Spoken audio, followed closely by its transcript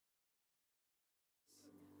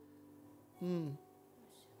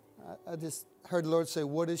I just heard the Lord say,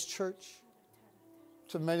 what is church?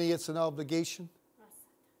 To many, it's an obligation.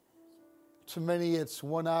 To many, it's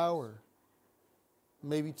 1 hour,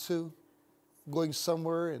 maybe 2, going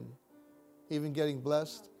somewhere and even getting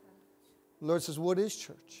blessed. The Lord says, what is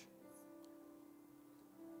church?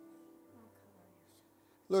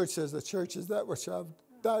 The Lord says, the church is that which I've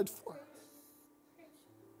died for.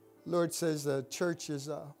 The Lord says the church is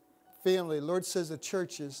a family. The Lord says the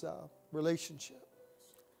church is a relationship.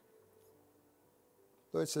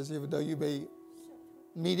 The Lord says, even though you may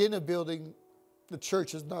meet in a building, the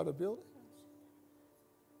church is not a building.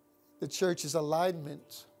 The church is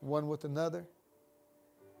alignment one with another.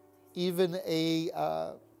 Even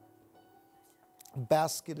a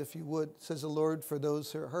basket, if you would, says the Lord, for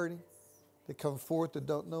those who are hurting, that come forth that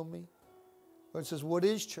don't know me. The Lord says, what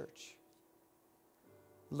is church?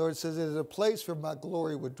 The Lord says, it is a place where my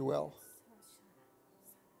glory would dwell.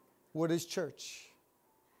 What is church?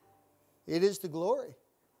 It is the glory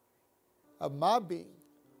of my being.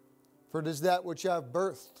 For it is that which I have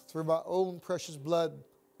birthed through my own precious blood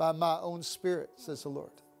by my own spirit, says the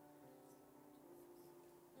Lord.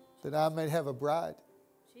 That I may have a bride.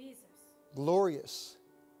 Jesus. Glorious.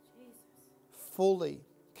 Jesus. Fully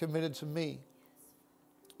committed to me.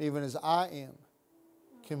 Even as I am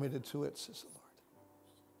committed to it, says the Lord.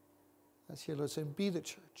 That's here, Lord saying, be the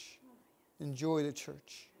church. Enjoy the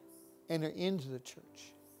church. Enter into the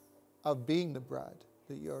church of being the bride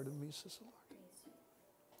that you are to me, says the Lord.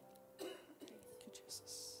 Thank you,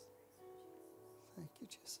 Jesus. Thank you,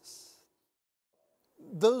 Jesus.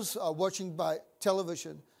 Those watching by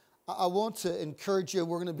television, I want to encourage you.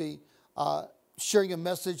 We're going to be sharing a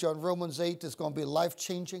message on Romans 8 that's going to be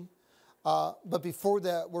life-changing. But before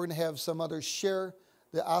that, we're going to have some others share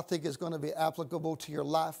that I think is going to be applicable to your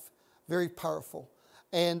life. Very powerful.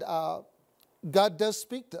 And God does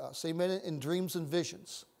speak to us, amen, in dreams and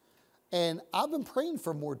visions. And I've been praying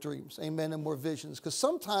for more dreams, amen, and more visions. Because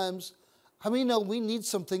sometimes, how many know we need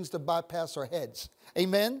some things to bypass our heads?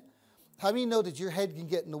 Amen? How many know that your head can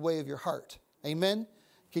get in the way of your heart? Amen?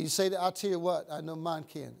 Can you say that? I'll tell you what, I know mine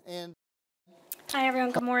can. And hi,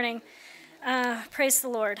 everyone. Good morning. Praise the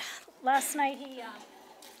Lord. Last night,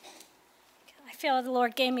 I feel the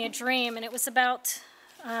Lord gave me a dream, and it was about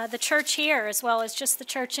the church here as well as just the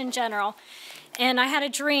church in general. And I had a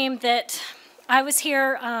dream that I was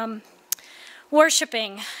here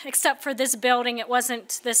worshiping, except for this building. It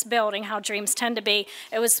wasn't this building, how dreams tend to be.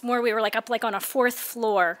 It was more, we were like up like on a 4th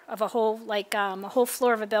floor of a whole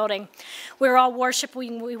floor of a building. We were all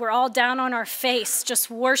worshiping. We were all down on our face, just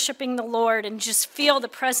worshiping the Lord and just feel the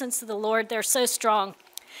presence of the Lord. They're so strong.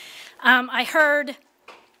 I heard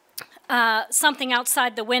something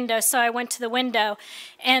outside the window, so I went to the window,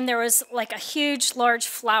 and there was like a huge, large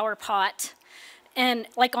flower pot, and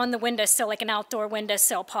like on the windowsill, like an outdoor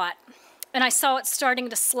windowsill pot. And I saw it starting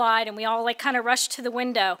to slide, and we all like kind of rushed to the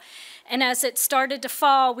window. And as it started to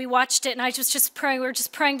fall, we watched it, and I was just praying. We were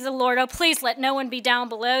just praying to the Lord, oh, please let no one be down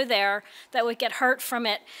below there that would get hurt from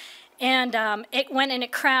it. And it went and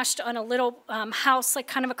it crashed on a little house, like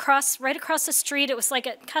kind of right across the street. It was like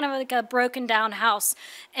kind of like a broken down house.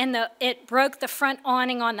 And it broke the front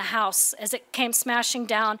awning on the house as it came smashing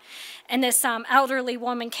down. And this elderly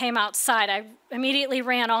woman came outside. I immediately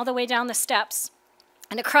ran all the way down the steps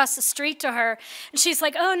and across the street to her, and she's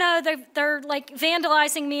like, "Oh no, they're like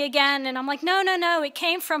vandalizing me again." And I'm like, "No, it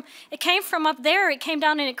came from up there. It came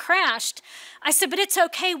down and it crashed." I said, "But it's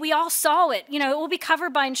okay. We all saw it. You know, it will be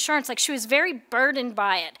covered by insurance." Like, she was very burdened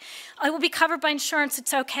by it. "It will be covered by insurance.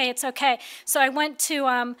 It's okay. It's okay." So I went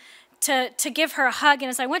to give her a hug, and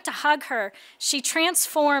as I went to hug her, she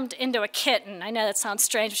transformed into a kitten. I know that sounds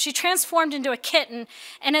strange, but she transformed into a kitten,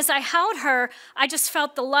 and as I held her, I just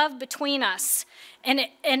felt the love between us.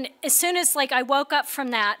 And as soon as like I woke up from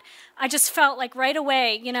that, I just felt like right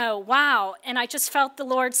away, you know, wow. And I just felt the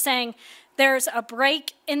Lord saying, there's a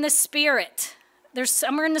break in the spirit. There's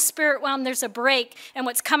somewhere in the spirit realm, there's a break, and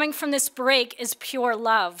what's coming from this break is pure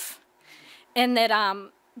love. And that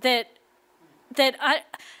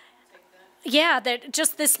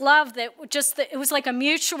just this love, it was like a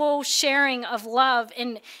mutual sharing of love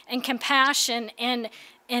and compassion and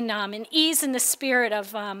ease in the spirit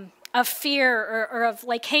of fear or of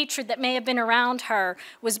like hatred that may have been around her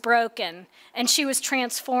was broken, and she was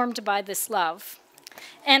transformed by this love.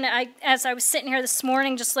 And as I was sitting here this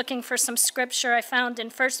morning just looking for some scripture, I found in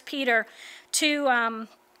 1 Peter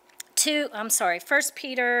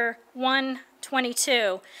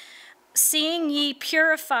 1:22, "Seeing ye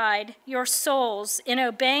purified your souls in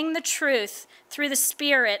obeying the truth through the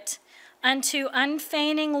Spirit unto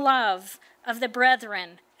unfeigned love of the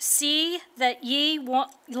brethren, See that ye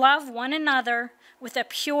love one another with a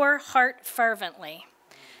pure heart fervently.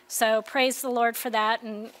 So praise the Lord for that,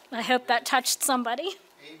 and I hope that touched somebody.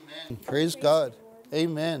 Amen. Praise God.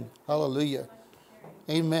 Amen. Hallelujah.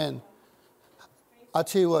 Amen. I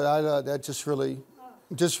tell you what, that just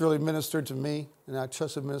really ministered to me, and I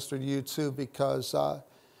trust it ministered to you too, because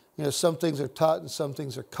some things are taught and some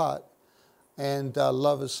things are caught, and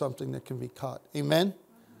love is something that can be caught. Amen.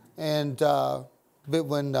 And but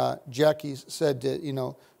when Jackie said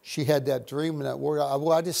that she had that dream and that word,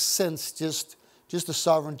 I just sensed just the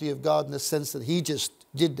sovereignty of God in the sense that He just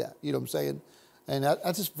did that. You know what I'm saying? And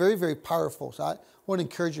that's just very, very powerful. So I want to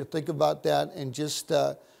encourage you to think about that, and just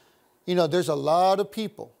there's a lot of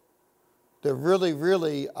people that really,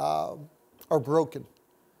 really are broken.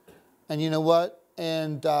 And you know what?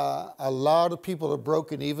 And a lot of people are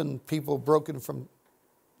broken, even people broken from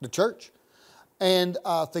the church. And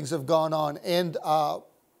things have gone on. And,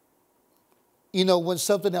 when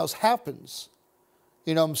something else happens,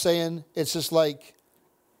 you know what I'm saying? It's just like,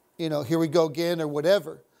 here we go again or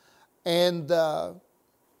whatever. And the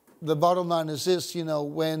bottom line is this,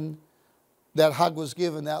 when that hug was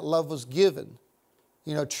given, that love was given,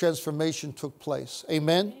 transformation took place.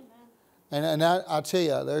 Amen? And I'll tell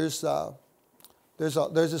you, there's a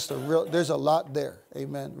lot there.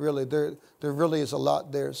 Amen. Really, there really is a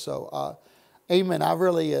lot there. So, amen. I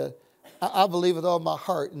really, I believe with all my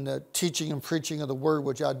heart in the teaching and preaching of the word,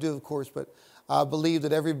 which I do, of course, but I believe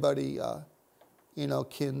that everybody,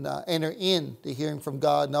 can enter in the hearing from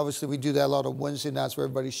God. And obviously we do that a lot on Wednesday nights where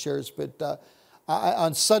everybody shares. But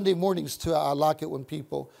on Sunday mornings too, I like it when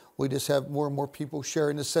we just have more and more people share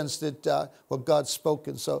in the sense that what God's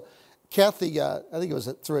spoken. So Kathy, I think it was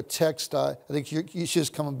through a text, I think she was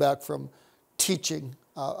coming back from teaching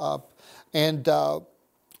and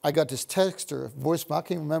I got this text or voicemail, I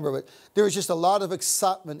can't remember, but there was just a lot of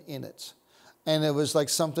excitement in it. And it was like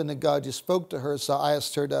something that God just spoke to her. So I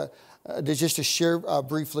asked her to share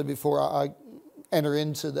briefly before I enter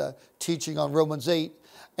into the teaching on Romans 8.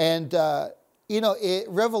 And,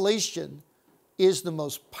 Revelation is the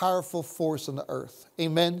most powerful force on the earth.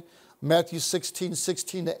 Amen. Matthew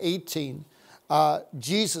 16:16-18,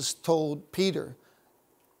 Jesus told Peter,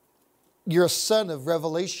 you're a son of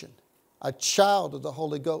revelation, a child of the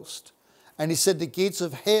Holy Ghost. And he said the gates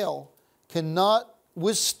of hell cannot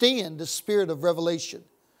withstand the spirit of revelation.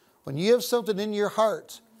 When you have something in your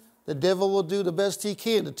heart, the devil will do the best he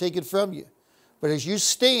can to take it from you. But as you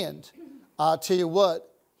stand, I'll tell you what,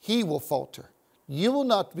 he will falter. You will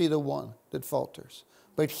not be the one that falters,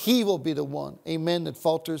 but he will be the one, amen, that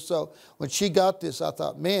falters. So when she got this, I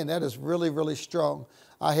thought, man, that is really, really strong.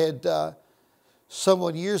 I had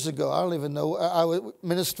someone years ago, I don't even know, I was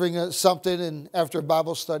ministering something, and after a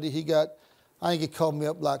Bible study, I think he called me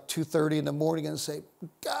up like 2:30 in the morning and said,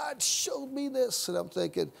 God showed me this. And I'm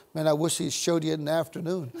thinking, man, I wish he showed you in the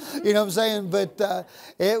afternoon. You know what I'm saying? But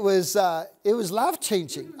it was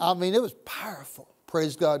life-changing. I mean, it was powerful.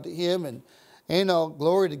 Praise God to him. And,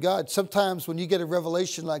 glory to God. Sometimes when you get a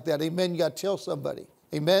revelation like that, amen, you got to tell somebody.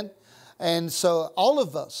 Amen? And so all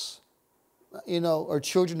of us, are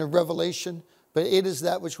children of revelation. But it is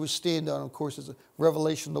that which we stand on, of course, is a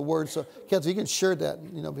revelation of the word. So, Kathy, you can share that,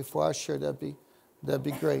 before I share, that'd be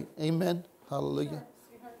great. Amen. Hallelujah.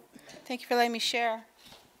 Thank you for letting me share.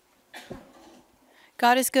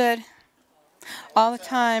 God is good all the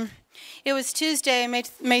time. It was Tuesday, May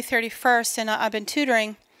 31st, and I've been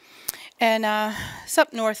tutoring, and it's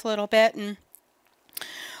up north a little bit. And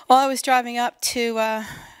while I was driving up to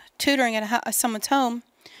tutoring at someone's home,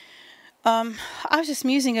 I was just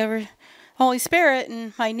musing over Holy Spirit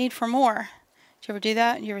and my need for more. Did you ever do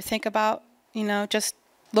that? You ever think about, just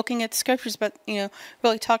looking at the scriptures, but,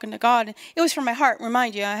 really talking to God? It was from my heart.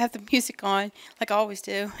 Remind you, I have the music on, like I always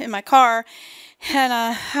do, in my car. And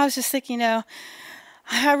I was just thinking, I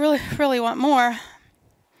really, really want more.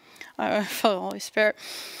 I felt the Holy Spirit.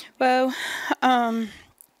 Well, and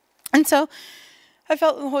so I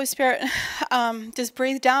felt the Holy Spirit just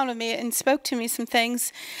breathe down on me and spoke to me some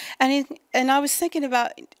things. And I was thinking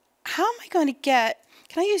about, how am I going to get,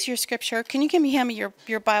 can I use your scripture? Can you hand me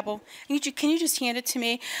your Bible? Can you just hand it to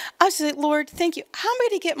me? I was like, Lord, thank you. How am I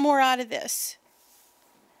going to get more out of this?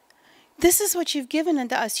 This is what you've given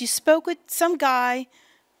unto us. You spoke with some guy. I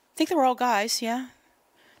think they were all guys, yeah.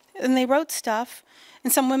 And they wrote stuff.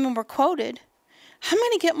 And some women were quoted. How am I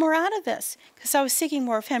going to get more out of this? Because I was seeking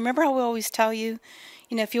more of him. Remember how we always tell you,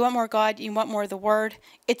 if you want more God, you want more of the Word,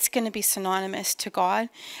 it's going to be synonymous to God.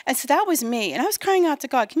 And so that was me. And I was crying out to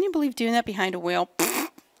God. Can you believe doing that behind a wheel?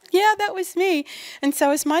 Yeah, that was me. And so I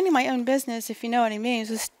was minding my own business, if you know what I mean. It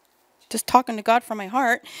was just talking to God from my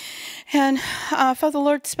heart. And I felt the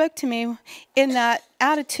Lord spoke to me in that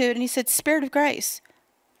attitude, and he said, Spirit of grace.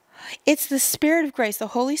 It's the Spirit of grace, the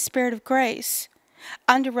Holy Spirit of grace,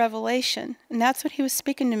 under revelation. And that's what he was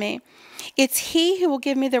speaking to me. It's he who will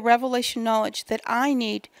give me the revelation knowledge that I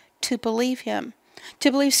need to believe him,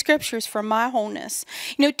 to believe scriptures for my wholeness.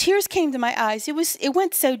 You know, tears came to my eyes. It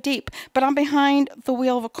went so deep, but I'm behind the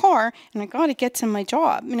wheel of a car, and I got to get to my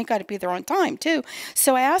job, and I got to be there on time too.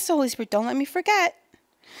 So I asked the Holy Spirit, don't let me forget.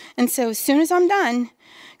 And so as soon as I'm done,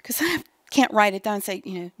 because I can't write it down and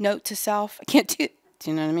say, note to self. I can't do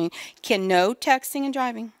you know what I mean? No texting and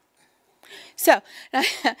driving. So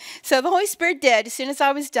the Holy Spirit did. As soon as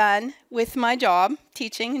I was done with my job,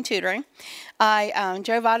 teaching and tutoring, I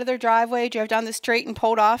drove out of their driveway, drove down the street, and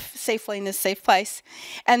pulled off safely in this safe place.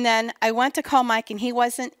 And then I went to call Mike, and he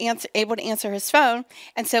wasn't able to answer his phone,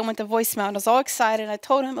 and so I went to voicemail. And I was all excited. I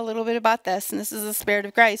told him a little bit about this, and this is the Spirit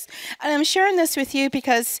of grace. And I'm sharing this with you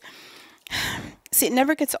because, see, it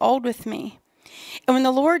never gets old with me. And when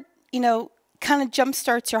the Lord, kind of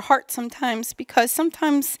jumpstarts your heart sometimes, because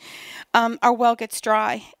sometimes our well gets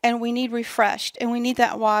dry and we need refreshed, and we need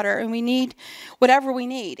that water, and we need whatever we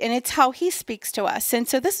need, and it's how he speaks to us. And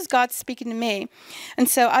so this is God speaking to me, and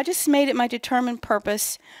so I just made it my determined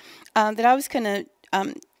purpose that I was going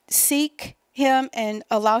to seek him and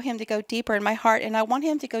allow him to go deeper in my heart, and I want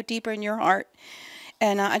him to go deeper in your heart.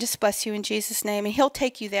 And I just bless you in Jesus' name. And he'll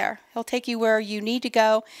take you there. He'll take you where you need to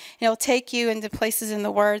go. And he'll take you into places in the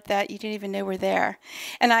Word that you didn't even know were there.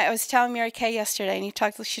 And I was telling Mary Kay yesterday, and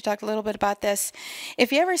she talked a little bit about this.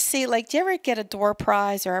 If you ever see, do you ever get a door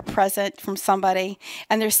prize or a present from somebody,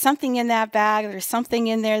 and there's something in that bag, there's something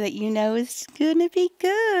in there that you know is going to be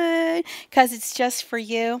good because it's just for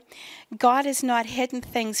you? God has not hidden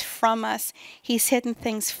things from us. He's hidden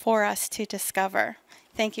things for us to discover.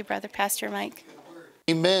 Thank you, Brother Pastor Mike.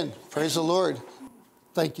 Amen. Praise the Lord.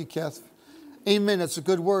 Thank you, Catherine. Amen. That's a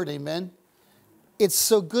good word. Amen. It's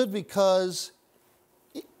so good because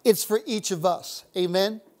it's for each of us.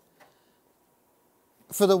 Amen.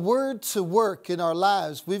 For the word to work in our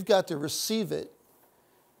lives, we've got to receive it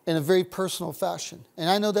in a very personal fashion. And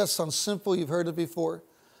I know that sounds simple. You've heard it before.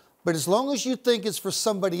 But as long as you think it's for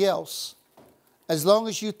somebody else, as long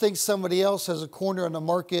as you think somebody else has a corner on the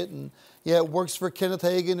market and it works for Kenneth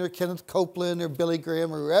Hagin or Kenneth Copeland or Billy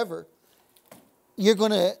Graham or whoever, you're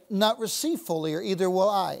going to not receive fully, or either will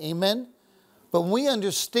I. Amen? But when we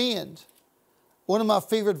understand, one of my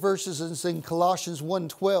favorite verses is in Colossians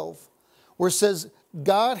 1:12, where it says,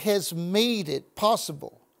 God has made it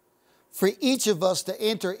possible for each of us to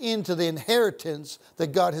enter into the inheritance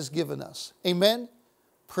that God has given us. Amen?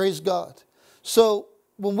 Praise God. So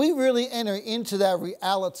when we really enter into that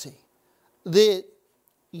reality, that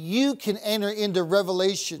you can enter into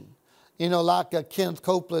revelation, like Kenneth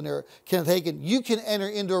Copeland or Kenneth Hagin. You can enter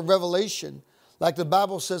into a revelation, like the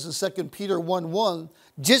Bible says in 2 Peter 1:1,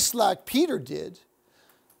 just like Peter did.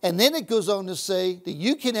 And then it goes on to say that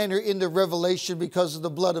you can enter into revelation because of the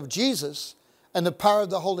blood of Jesus and the power of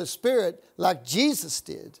the Holy Spirit, like Jesus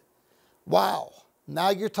did. Wow, now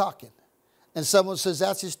you're talking. And someone says,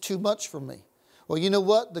 that's just too much for me. Well, you know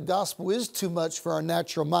what? The gospel is too much for our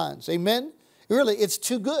natural minds. Amen? Really, it's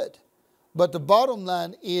too good. But the bottom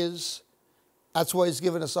line is, that's why he's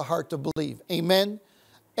given us a heart to believe. Amen?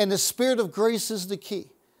 And the Spirit of grace is the key.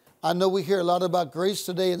 I know we hear a lot about grace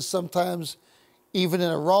today, and sometimes even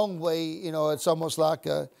in a wrong way, it's almost like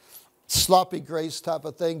a sloppy grace type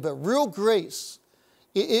of thing. But real grace,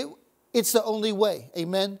 it's the only way.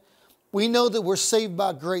 Amen? We know that we're saved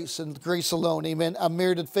by grace and grace alone. Amen?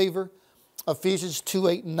 Unmerited favor, Ephesians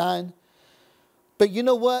 2:8-9. But you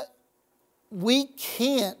know what? We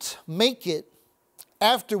can't make it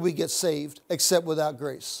after we get saved except without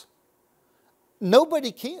grace.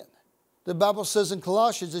 Nobody can. The Bible says in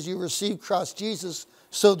Colossians, as you receive Christ Jesus,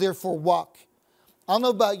 so therefore walk. I don't know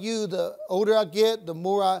about you, the older I get, the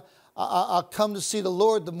more I come to see the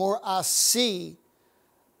Lord, the more I see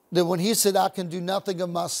that when he said, I can do nothing of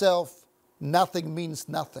myself, nothing means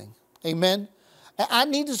nothing. Amen? And I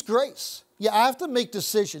need his grace. Yeah, I have to make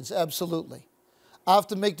decisions, absolutely. I have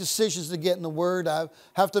to make decisions to get in the Word. I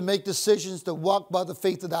have to make decisions to walk by the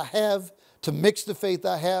faith that I have, to mix the faith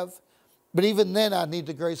I have. But even then, I need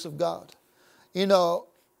the grace of God.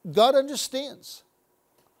 God understands.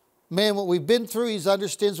 Man, what we've been through, he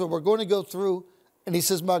understands what we're going to go through. And he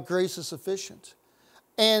says, my grace is sufficient.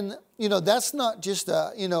 And, that's not just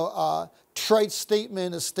a trite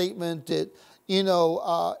statement, a statement that,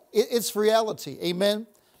 it's reality. Amen?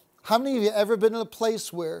 How many of you ever been in a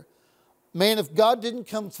place where, man, if God didn't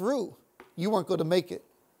come through, you weren't going to make it?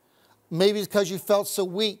 Maybe it's because you felt so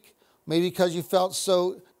weak. maybe because you felt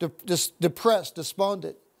so depressed,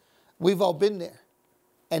 despondent. We've all been there.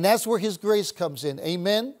 And that's where His grace comes in.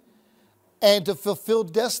 Amen? And to fulfill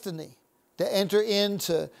destiny, to enter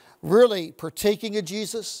into really partaking of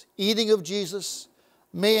Jesus, eating of Jesus,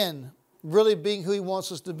 man, really being who He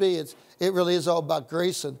wants us to be. It really is all about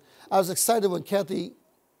grace. And I was excited when Kathy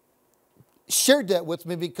shared that with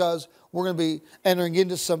me, because we're going to be entering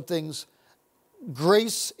into some things.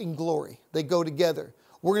 Grace and glory, they go together.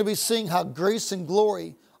 We're going to be seeing how grace and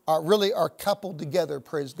glory are coupled together,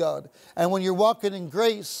 praise God. And when you're walking in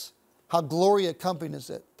grace, how glory accompanies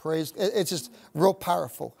it. It's just real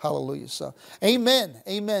powerful. Hallelujah. So, amen.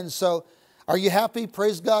 Amen. So, are you happy?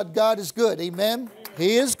 Praise God. God is good. Amen.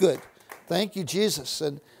 He is good. Thank you, Jesus.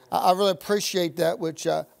 And I really appreciate that, which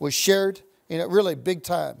was shared, really big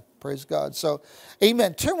time. Praise God. So,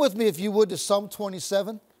 amen. Turn with me, if you would, to Psalm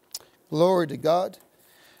 27. Glory to God.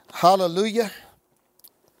 Hallelujah.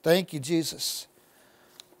 Thank you, Jesus.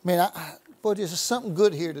 Man, boy, there's something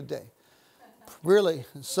good here today. Really,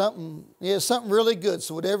 something really good.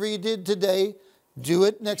 So whatever you did today, do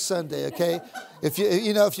it next Sunday, okay? If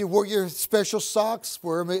you wore your special socks,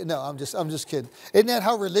 I'm just kidding. Isn't that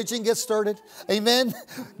how religion gets started? Amen.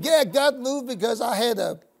 Yeah, God moved because I had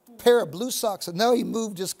a pair of blue socks. And no, He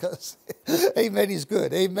moved just because. Amen. He's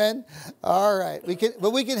good. Amen. All right. We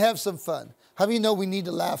can have some fun. How many know we need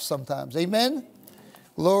to laugh sometimes? Amen.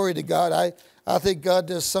 Glory to God. I think God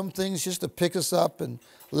does some things just to pick us up and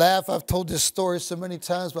laugh. I've told this story so many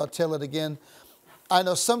times, but I'll tell it again. I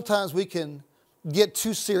know sometimes we can get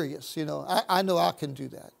too serious. I know I can do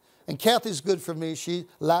that. And Kathy's good for me. She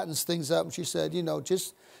lightens things up, and she said,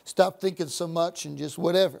 just stop thinking so much and just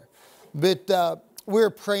whatever. But we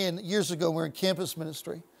were praying years ago. We were in campus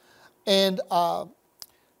ministry. And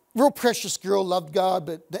real precious girl, loved God,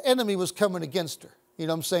 but the enemy was coming against her. You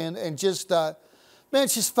know what I'm saying? And just, man,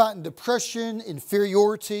 she's fighting depression,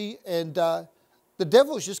 inferiority, and the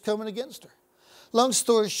devil is just coming against her. Long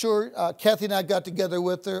story short, Kathy and I got together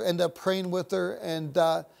with her, ended up praying with her, and,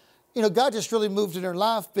 God just really moved in her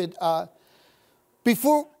life. But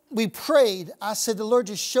before we prayed, I said, the Lord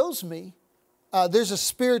just shows me there's a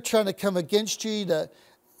spirit trying to come against you to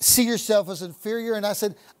see yourself as inferior. And I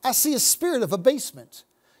said, I see a spirit of abasement.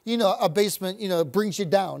 Abasement, brings you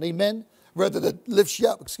down, amen? Rather than lifts you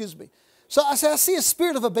up, excuse me. So I said, I see a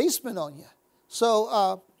spirit of abasement on you.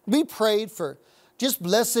 So we prayed for just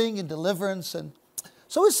blessing and deliverance. And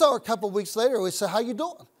so we saw her a couple of weeks later. We said, how you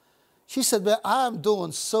doing? She said, man, I'm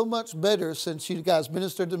doing so much better since you guys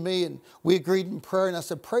ministered to me. And we agreed in prayer. And I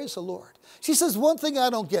said, praise the Lord. She says, one thing I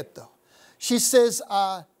don't get, though. She says,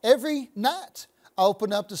 every night I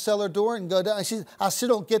open up the cellar door and go down. And I still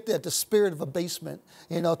don't get that, the spirit of abasement,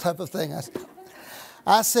 type of thing.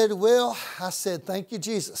 I said, thank you,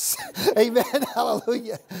 Jesus. Amen.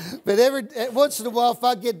 Hallelujah. But once in a while, if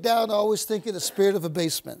I get down, I always think of the spirit of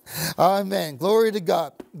abasement. Amen. Glory to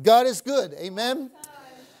God. God is good. Amen.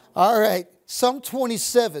 All right. Psalm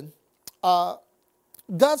 27.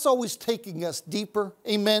 God's always taking us deeper.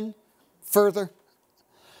 Amen. Further.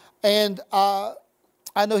 And I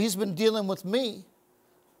know He's been dealing with me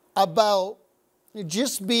about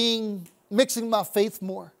just mixing my faith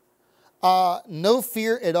more. No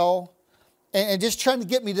fear at all. And just trying to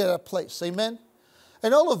get me to that place. Amen.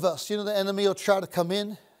 And all of us, the enemy will try to come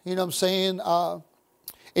in, you know what I'm saying,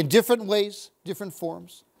 in different ways, different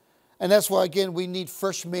forms. And that's why, again, we need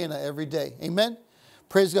fresh manna every day. Amen.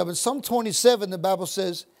 Praise God. In Psalm 27, the Bible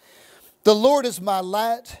says, the Lord is my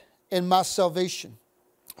light and my salvation.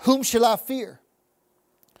 Whom shall I fear?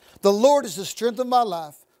 The Lord is the strength of my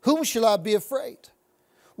life. Whom shall I be afraid?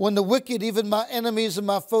 When the wicked, even my enemies and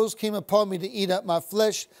my foes, came upon me to eat up my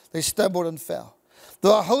flesh, they stumbled and fell.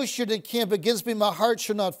 Though a host should encamp against me, my heart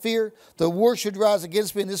shall not fear. Though war should rise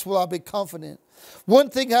against me, in this will I be confident. One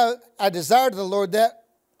thing I desire to the Lord, that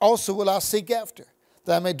also will I seek after,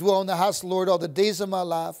 that I may dwell in the house of the Lord all the days of my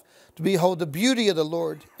life, to behold the beauty of the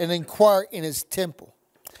Lord and inquire in His temple.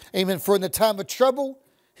 Amen. For in the time of trouble,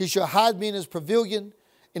 He shall hide me in His pavilion.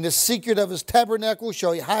 In the secret of His tabernacle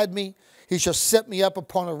shall He hide me. He shall set me up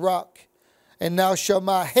upon a rock. And now shall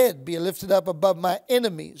my head be lifted up above my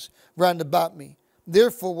enemies round about me.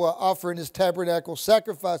 Therefore will I offer in His tabernacle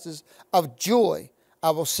sacrifices of joy.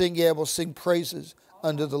 I will sing praises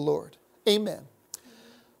unto the Lord. Amen.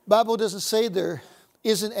 Bible doesn't say there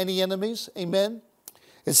isn't any enemies. Amen.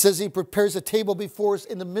 It says He prepares a table before us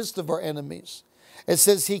in the midst of our enemies. It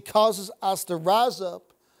says He causes us to rise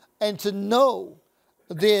up and to know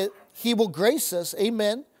that He will grace us,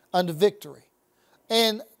 amen, unto victory.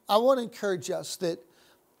 And I want to encourage us that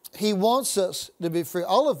He wants us to be free.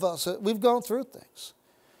 All of us, we've gone through things.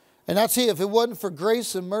 And I tell you, if it wasn't for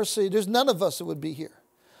grace and mercy, there's none of us that would be here.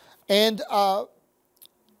 And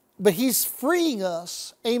but he's freeing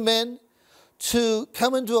us, amen, to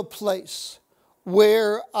come into a place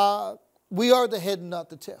where we are the head and not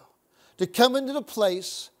the tail. To come into the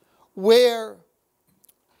place where,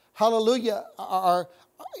 hallelujah, our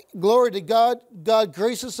glory to God. God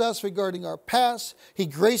graces us regarding our past. He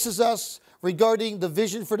graces us regarding the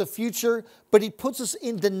vision for the future. But he puts us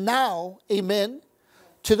in the now, amen,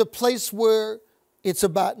 to the place where it's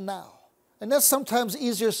about now. And that's sometimes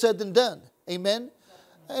easier said than done, amen.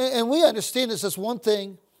 And we understand this as one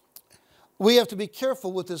thing we have to be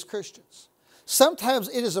careful with as Christians. Sometimes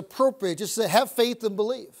it is appropriate just to have faith and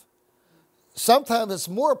believe. Sometimes it's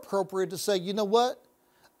more appropriate to say, you know what?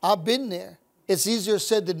 I've been there. It's easier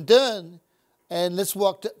said than done. And let's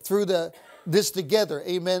walk through this together.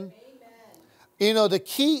 Amen? Amen. You know, the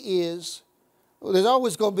key is there's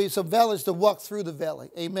always going to be some valleys to walk through the valley.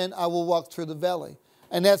 Amen? I will walk through the valley.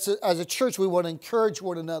 And that's, as a church, we want to encourage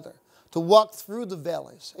one another to walk through the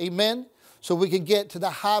valleys. Amen? So we can get to the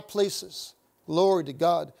high places. Glory to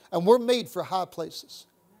God. And we're made for high places.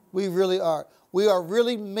 We really are. We are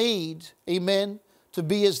really made, amen, to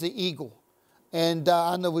be as the eagle. And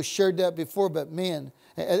I know we shared that before, but man,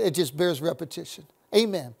 it just bears repetition.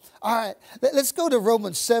 Amen. All right, let's go to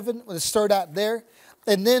Romans 7. Let's start out there.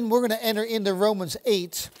 And then we're going to enter into Romans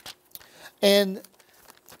 8. And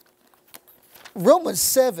Romans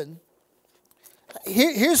 7,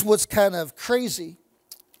 here's what's kind of crazy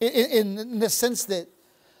in the sense that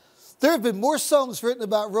there have been more songs written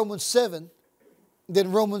about Romans 7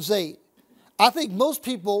 than Romans 8. I think most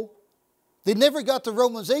people, they never got to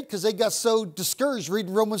Romans 8 because they got so discouraged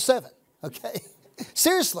reading Romans 7. Okay?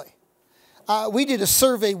 Seriously. We did a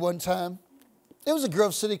survey one time. It was at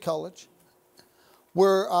Grove City College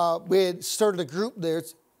where we had started a group there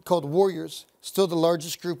called Warriors, still the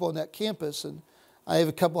largest group on that campus. And I have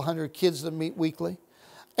a couple hundred kids that meet weekly.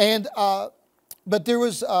 And but there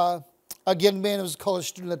was a young man who was a college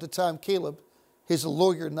student at the time, Caleb. He's a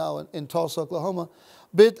lawyer now in Tulsa, Oklahoma.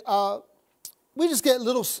 But we just get a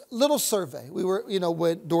little survey. We were,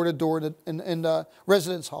 went door to door in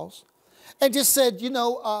residence halls and just said,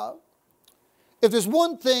 if there's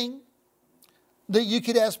one thing that you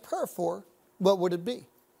could ask prayer for, what would it be?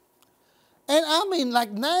 And I mean,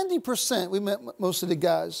 like 90%, we met most of the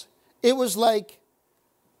guys. It was like,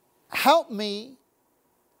 help me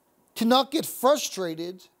to not get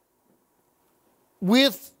frustrated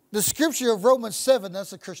with the scripture of Romans 7.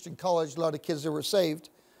 That's a Christian college, a lot of kids that were saved.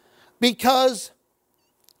 Because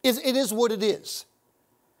it is what it is.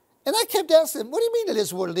 And I kept asking them, what do you mean it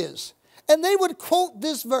is what it is? And they would quote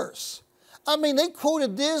this verse. I mean, they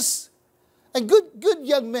quoted this. And good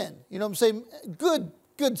young men, you know what I'm saying?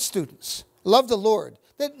 Good students. Love the Lord.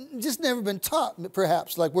 That just never been taught,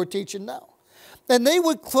 perhaps, like we're teaching now. And they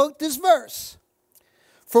would quote this verse.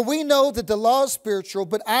 For we know that the law is spiritual,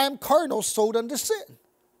 but I am carnal, sold unto sin.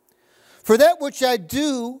 For that which I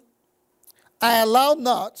do, I allow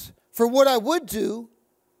not. For what I would do,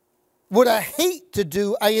 what I hate to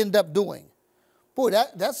do, I end up doing. Boy,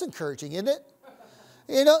 that's encouraging, isn't it?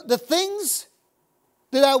 The things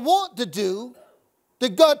that I want to do,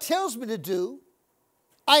 that God tells me to do,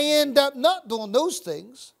 I end up not doing those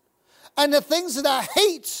things. And the things that I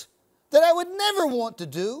hate, that I would never want to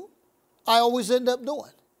do, I always end up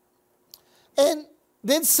doing. And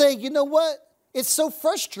then say, you know what? It's so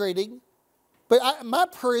frustrating, but my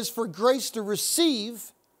prayer is for grace to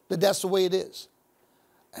receive that that's the way it is.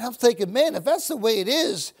 And I'm thinking, man, if that's the way it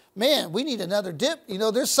is, man, we need another dip.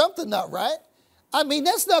 There's something not right. I mean,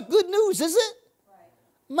 that's not good news, is it? Right.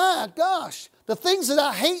 My gosh, the things that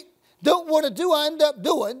I hate, don't want to do, I end up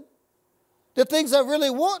doing. The things I really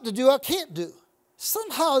want to do, I can't do.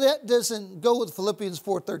 Somehow that doesn't go with Philippians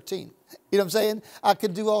 4:13. You know what I'm saying? I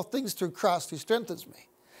can do all things through Christ who strengthens me.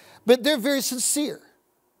 But they're very sincere,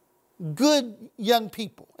 good young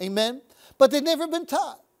people. Amen? But they've never been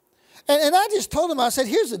taught. And I just told them, I said,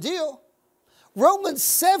 here's the deal. Romans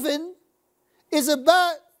 7 is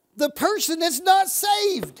about the person that's not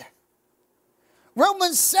saved.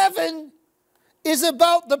 Romans 7 is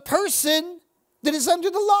about the person that is under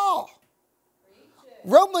the law.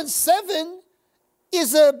 Romans 7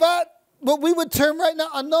 is about what we would term right now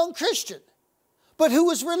a non-Christian, but who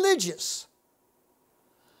is religious.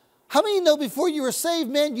 How many know before you were saved,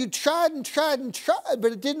 man, you tried and tried and tried,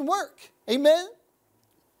 but it didn't work? Amen?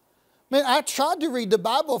 Man, I tried to read the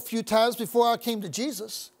Bible a few times before I came to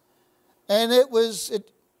Jesus, and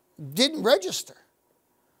it didn't register.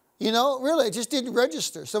 Really, it just didn't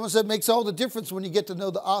register. Someone said it makes all the difference when you get to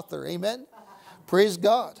know the author. Amen? Praise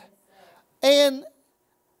God. And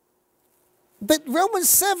But Romans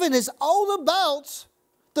 7 is all about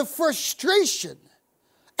the frustration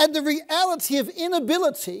and the reality of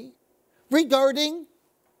inability regarding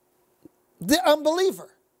the unbeliever,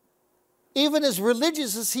 even as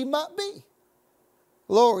religious as he might be.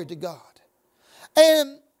 Glory to God.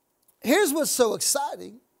 And here's what's so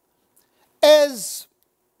exciting. As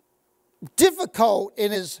difficult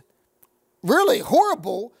and as really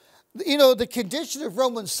horrible, the condition of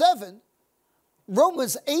Romans 7,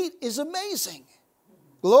 Romans 8 is amazing.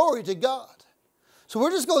 Glory to God. So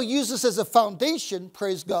we're just going to use this as a foundation,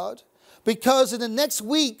 praise God, because in the next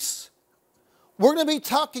weeks, we're going to be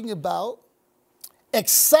talking about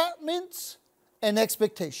excitement and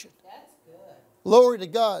expectation. That's good. Glory to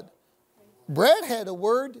God. Brad had a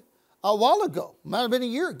word a while ago, might have been a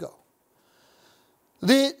year ago,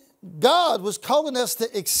 that God was calling us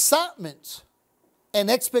to excitement and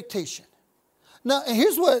expectation. Now,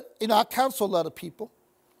 here's what, I counsel a lot of people,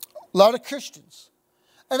 a lot of Christians.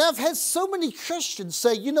 And I've had so many Christians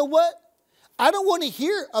say, you know what? I don't want to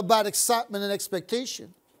hear about excitement and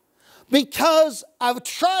expectation because I've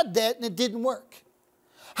tried that and it didn't work.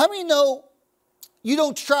 How many know you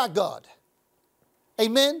don't try God?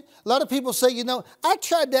 Amen? A lot of people say, I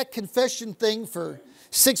tried that confession thing for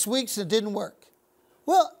 6 weeks and it didn't work.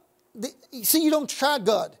 Well, see, you don't try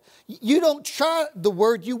God. You don't try the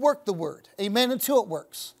word, you work the word. Amen, until it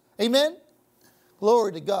works. Amen?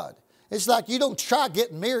 Glory to God. It's like you don't try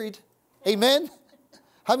getting married. Amen?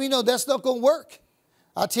 How many know that's not going to work?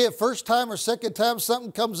 I tell you, first time or second time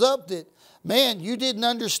something comes up that, man, you didn't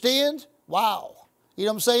understand. Wow. You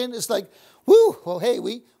know what I'm saying? It's like, whoo, well, hey,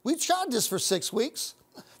 we tried this for 6 weeks.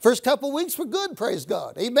 First couple weeks were good, praise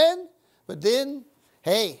God. Amen? But then,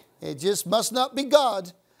 hey, it just must not be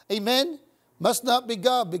God. Amen? Must not be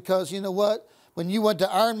God, because you know what? When you went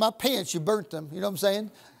to iron my pants, you burnt them. You know what I'm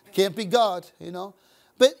saying? Can't be God,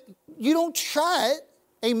 But you don't try it.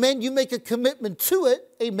 Amen. You make a commitment to it.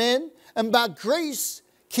 Amen. And by grace,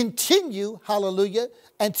 continue, hallelujah,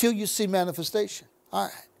 until you see manifestation. All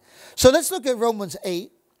right. So let's look at Romans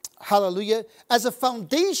 8, hallelujah, as a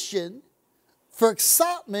foundation for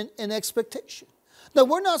excitement and expectation. Now,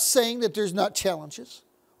 we're not saying that there's not challenges.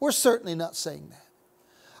 We're certainly not saying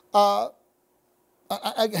that.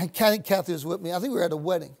 I think Kathy was with me. I think we were at a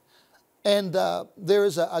wedding. And there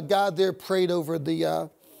was a guy there prayed over the,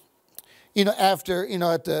 after,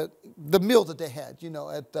 at the meal that they had,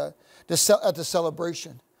 at the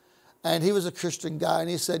celebration. And he was a Christian guy. And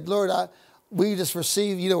he said, Lord, we just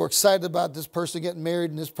received, we're excited about this person getting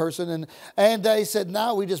married and this person. And he said,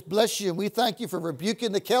 now we just bless you and we thank you for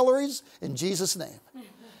rebuking the calories in Jesus' name.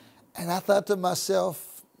 And I thought to myself,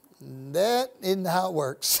 that isn't how it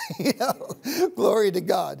works. Glory to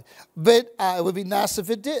God. But it would be nice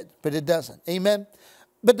if it did, but it doesn't. Amen.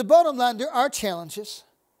 But the bottom line, there are challenges.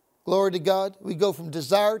 Glory to God. We go from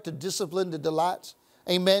desire to discipline to delight.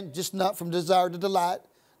 Amen. Just not from desire to delight.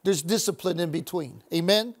 There's discipline in between.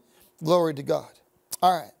 Amen. Glory to God.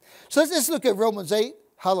 All right. So let's look at Romans 8.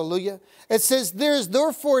 Hallelujah. It says, there is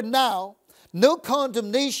therefore now no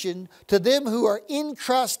condemnation to them who are in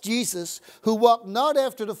Christ Jesus, who walk not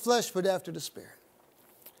after the flesh, but after the Spirit.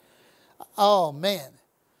 Oh, man.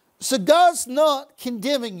 So God's not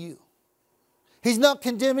condemning you. He's not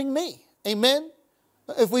condemning me. Amen?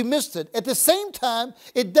 If we missed it. At the same time,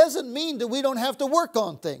 it doesn't mean that we don't have to work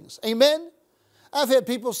on things. Amen? I've had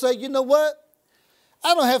people say, you know what?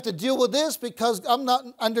 I don't have to deal with this because I'm not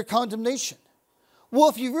under condemnation. Well,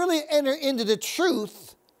 if you really enter into the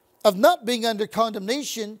truth of not being under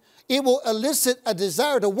condemnation, it will elicit a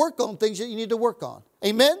desire to work on things that you need to work on.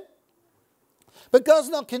 Amen? But God's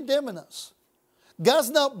not condemning us.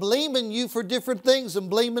 God's not blaming you for different things and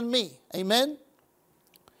blaming me. Amen?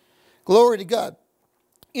 Glory to God.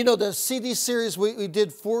 The CD series, we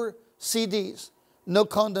did 4 CDs, No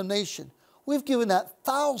Condemnation. We've given out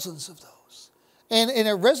thousands of those. And it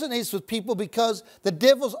resonates with people because the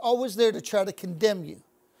devil's always there to try to condemn you,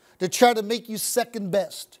 to try to make you second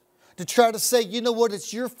best. To try to say, you know what,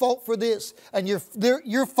 it's your fault for this and your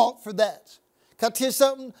fault for that. Can I tell you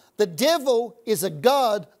something? The devil is a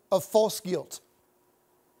god of false guilt.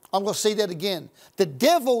 I'm going to say that again. The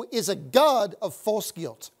devil is a god of false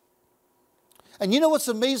guilt. And you know what's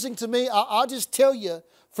amazing to me? I'll just tell you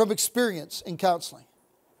from experience in counseling.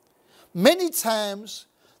 Many times,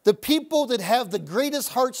 the people that have the greatest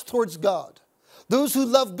hearts towards God, those who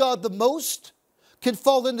love God the most, can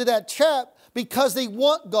fall into that trap because they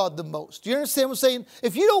want God the most. Do you understand what I'm saying?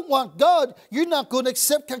 If you don't want God, you're not going to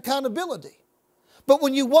accept accountability. But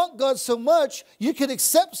when you want God so much, you can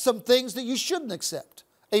accept some things that you shouldn't accept.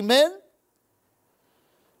 Amen?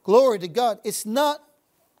 Glory to God. It's not,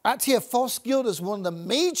 I tell you, false guilt is one of the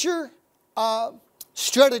major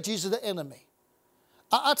strategies of the enemy.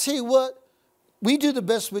 I tell you what, we do the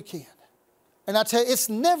best we can. And I tell you, it's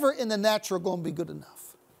never in the natural going to be good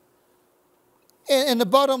enough. And the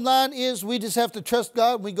bottom line is we just have to trust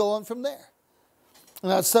God and we go on from there.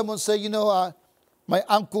 And I had someone say, my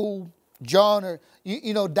Uncle John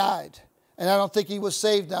died. And I don't think he was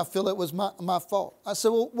saved, and I feel it was my fault. I said,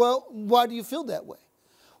 well, why do you feel that way?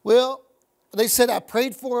 Well, they said I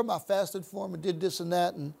prayed for him, I fasted for him, and did this and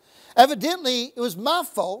that. And evidently, it was my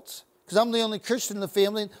fault, because I'm the only Christian in the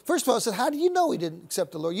family. And first of all, I said, how do you know he didn't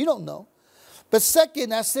accept the Lord? You don't know. But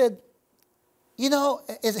second, I said,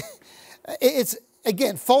 it's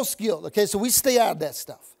again, false guilt. Okay, so we stay out of that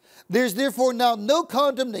stuff. There's therefore now no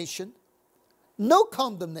condemnation. No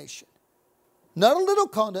condemnation. Not a little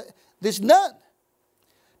condemnation. There's none.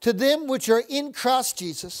 To them which are in Christ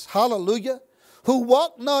Jesus, hallelujah, who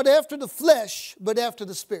walk not after the flesh, but after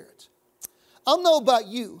the Spirit. I don't know about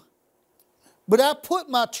you, but I put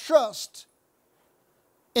my trust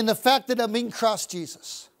in the fact that I'm in Christ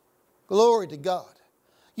Jesus. Glory to God.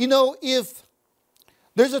 If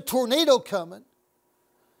there's a tornado coming,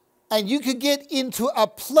 and you could get into a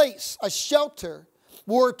place, a shelter,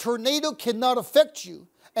 where a tornado cannot affect you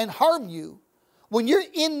and harm you, when you're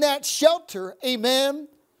in that shelter, amen,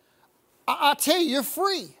 I tell you, you're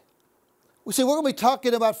free. We say, we're going to be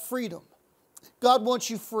talking about freedom. God wants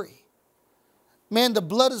you free. Man, the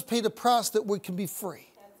blood has paid a price that we can be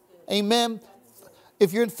free. Amen.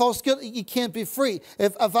 If you're in false guilt, you can't be free.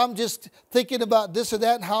 If I'm just thinking about this or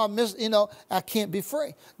that and how I can't be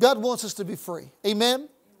free. God wants us to be free. Amen.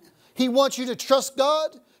 He wants you to trust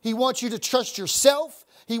God. He wants you to trust yourself.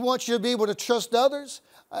 He wants you to be able to trust others.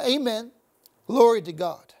 Amen. Glory to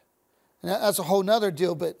God. And that's a whole nother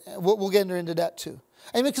deal, but we'll get into that too.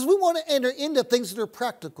 Amen. Because we want to enter into things that are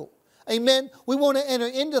practical. Amen. We want to enter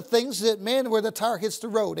into things that, where the tire hits the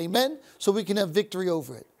road. Amen. So we can have victory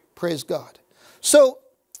over it. Praise God. So,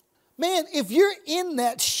 if you're in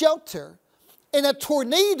that shelter and a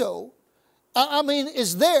tornado,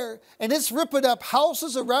 is there and it's ripping up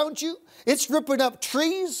houses around you. It's ripping up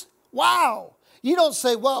trees. Wow. You don't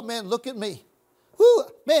say, wow, man, look at me. Whoo,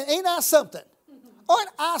 man, ain't I something? Aren't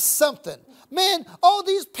I something? Man, all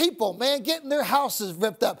these people, getting their houses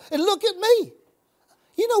ripped up. And look at me.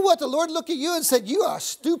 You know what? The Lord looked at you and said, you are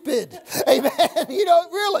stupid. Amen.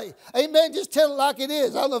 Really. Amen. Just tell it like it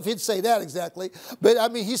is. I don't know if he'd say that exactly.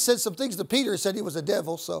 But, he said some things to Peter. He said he was a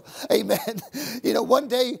devil. So, amen. One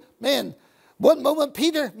day, one moment,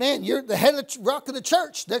 Peter, you're the head of the rock of the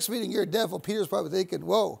church. Next meeting, you're a devil. Peter's probably thinking,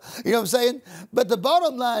 whoa. You know what I'm saying? But the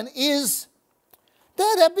bottom line is,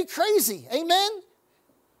 that'd be crazy. Amen.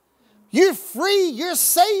 You're free. You're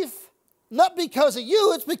safe. Not because of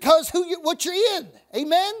you. It's because what you're in.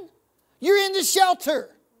 Amen. You're in the shelter.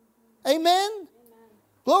 Amen. Amen.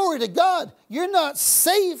 Glory to God. You're not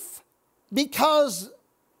safe because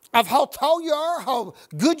of how tall you are, how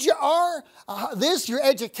good you are, your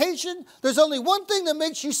education. There's only one thing that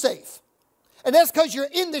makes you safe. And that's because you're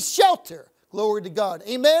in the shelter. Glory to God.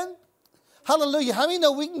 Amen. Hallelujah. How many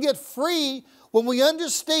know we can get free when we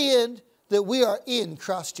understand that we are in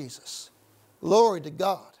Christ Jesus? Glory to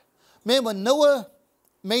God. Man, when Noah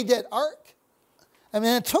made that ark,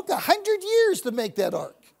 it took 100 years to make that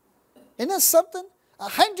ark. Isn't that something?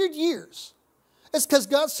 100 years. It's because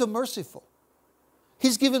God's so merciful.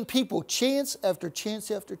 He's given people chance after chance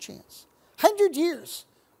after chance. 100 years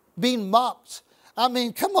being mocked.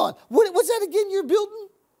 Come on. What's that again you're building?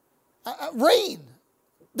 Rain.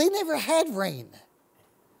 They never had rain.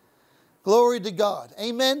 Glory to God.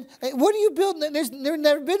 Amen. What are you building? There's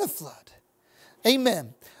never been a flood.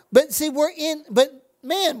 Amen. But see, when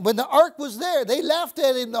the ark was there, they laughed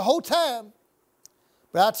at him the whole time.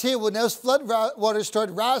 But I tell you, when those flood waters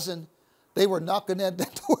started rising, they were knocking at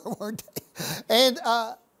that door, weren't they? And,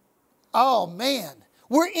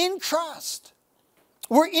 we're in Christ.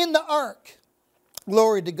 We're in the ark.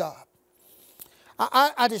 Glory to God.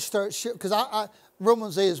 I just start sharing, because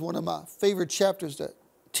Romans 8 is one of my favorite chapters to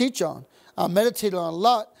teach on. I meditate on a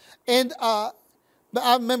lot. And but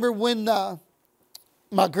I remember when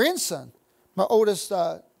my grandson, my oldest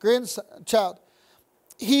grandchild,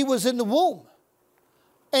 he was in the womb.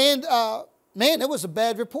 And, it was a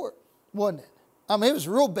bad report, wasn't it? It was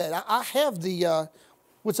real bad. I have the,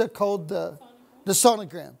 what's that called? The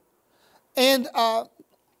sonogram. And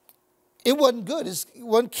it wasn't good. His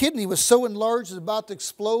one kidney was so enlarged, it was about to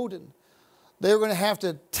explode, and they were going to have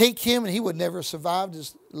to take him, and he would never have survived,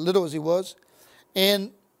 as little as he was.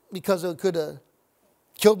 And because it could have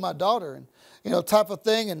killed my daughter, and type of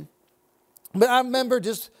thing. But I remember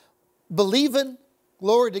just believing,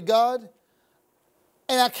 glory to God.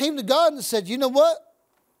 And I came to God and said, you know what?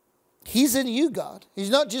 He's in you, God. He's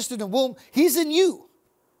not just in the womb. He's in you.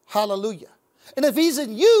 Hallelujah. And if he's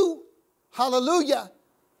in you, hallelujah,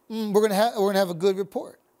 we're gonna have a good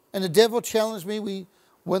report. And the devil challenged me. We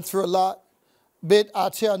went through a lot. But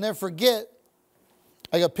I'll tell you, I'll never forget,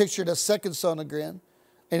 I got a picture of the second sonogram,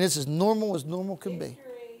 and it's as normal can be.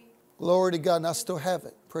 Glory to God, and I still have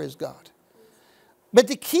it. Praise God. But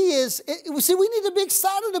the key is, we need to be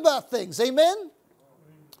excited about things. Amen?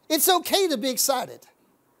 It's okay to be excited.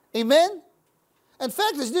 Amen? In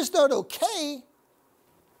fact, it's just not okay.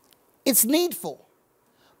 It's needful.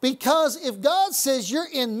 Because if God says you're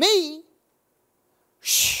in me,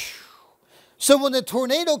 so when the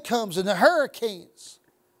tornado comes and the hurricanes,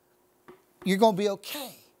 you're going to be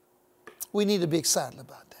okay. We need to be excited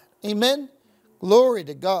about that. Amen? Glory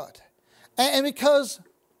to God. And because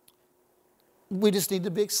we just need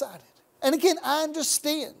to be excited. And again, I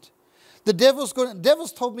understand. The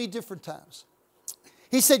devil's told me different times.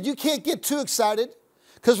 He said, you can't get too excited.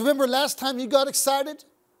 Because remember last time you got excited?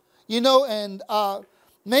 And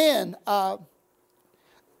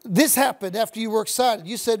this happened after you were excited.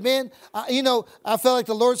 You said, man, I felt like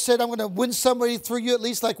the Lord said I'm going to win somebody through you at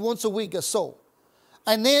least like once a week, a soul.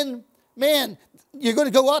 And then, man, you're going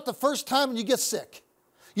to go out the first time and you get sick.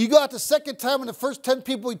 You go out the second time and the first 10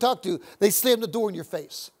 people you talk to, they slam the door in your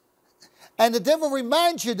face. And the devil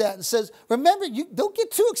reminds you that and says, remember, you don't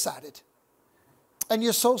get too excited. And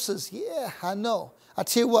your soul says, yeah, I know. I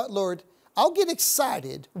tell you what, Lord, I'll get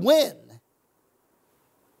excited when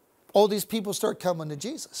all these people start coming to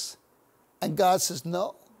Jesus. And God says,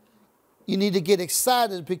 no, you need to get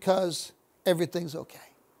excited because everything's okay.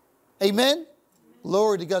 Amen?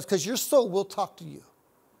 Glory to God, because your soul will talk to you.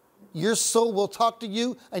 Your soul will talk to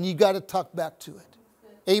you, and you got to talk back to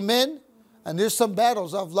it. Amen? And there's some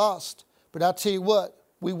battles I've lost, but I'll tell you what,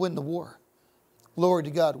 we win the war. Glory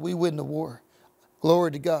to God, we win the war.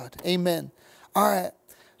 Glory to God. Amen. All right.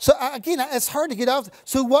 So again, it's hard to get off.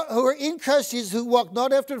 So who are in Christ Jesus, who walk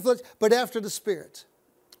not after the flesh, but after the Spirit.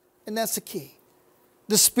 And that's the key.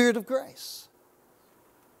 The Spirit of grace.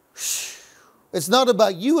 It's not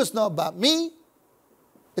about you. It's not about me.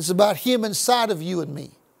 It's about Him inside of you and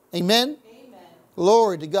me. Amen? Amen.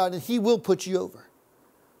 Glory to God. And He will put you over.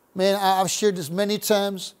 Man, I've shared this many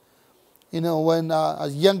times. When I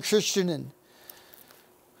was a young Christian, and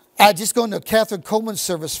I just gone to a Catherine Coleman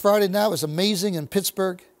service Friday night. It was amazing in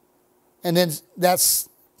Pittsburgh. And then that's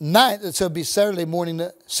night, so it'd be Saturday morning,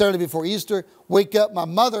 Saturday before Easter. Wake up, my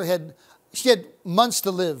mother had months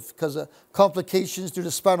to live because of complications due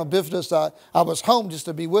to spinal bifida. I was home just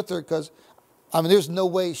to be with her because, there's no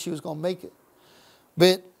way she was going to make it.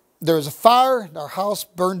 But there was a fire, our house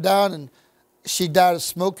burned down, and she died of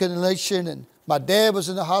smoke inhalation. And my dad was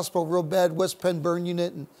in the hospital real bad, West Penn burn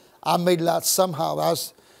unit, and I made it out somehow. I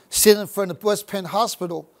was sitting in front of West Penn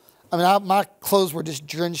Hospital. My clothes were just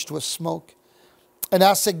drenched with smoke. And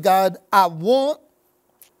I said, God, I want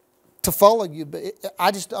to follow you, but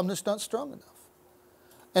I'm just not strong enough.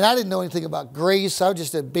 And I didn't know anything about grace. I was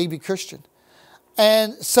just a baby Christian.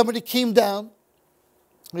 And somebody came down.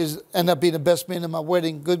 He ended up being the best man in my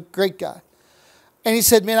wedding. Great guy. And he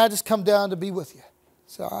said, man, I just come down to be with you. I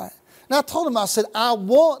said, all right. And I told him, I said, I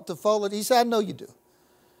want to follow. He said, I know you do.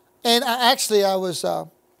 And I was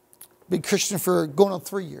been Christian for going on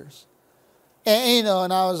 3 years. And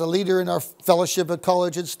I was a leader in our fellowship at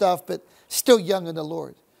college and stuff, but still young in the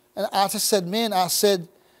Lord. And I just said, man, I said,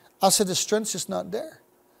 the strength's just not there.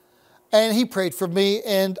 And he prayed for me.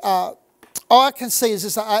 And all I can say is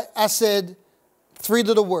this. I said 3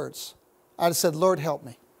 little words. I just said, Lord, help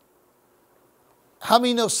me. How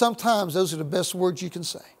many know sometimes those are the best words you can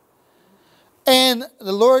say? And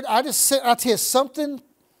the Lord, I tell you, something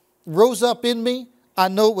rose up in me. I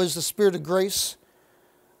know it was the Spirit of grace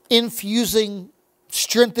infusing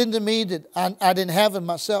strength into me that I didn't have in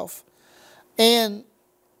myself. And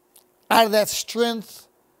out of that strength,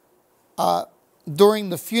 during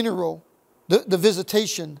the funeral, the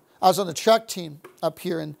visitation, I was on the track team up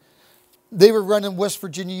here, and they were running West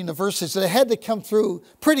Virginia University, so they had to come through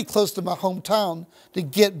pretty close to my hometown to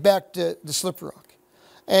get back to Slippery Rock.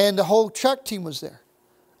 And the whole track team was there.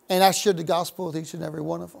 And I shared the gospel with each and every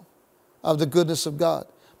one of them, of the goodness of God.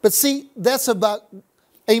 But see, that's about,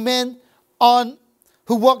 amen, on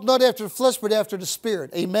who walk not after the flesh, but after the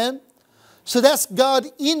Spirit. Amen? So that's God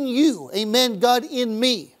in you. Amen? God in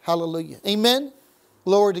me. Hallelujah. Amen?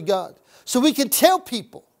 Glory to God. So we can tell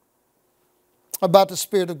people about the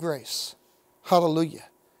Spirit of grace. Hallelujah.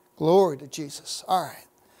 Glory to Jesus. All right.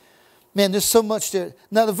 Man, there's so much there.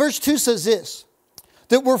 Now, the verse 2 says this,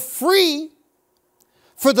 that we're free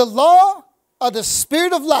for the law of the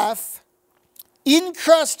Spirit of life in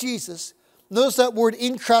Christ Jesus notice that word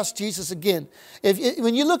in Christ Jesus again.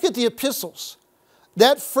 When you look at the epistles,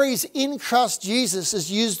 that phrase in Christ Jesus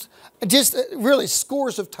is used just really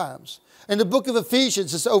scores of times. In the book of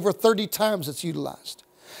Ephesians, it's over 30 times it's utilized.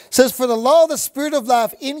 It says, for the law of the Spirit of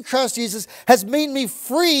life in Christ Jesus has made me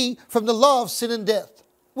free from the law of sin and death.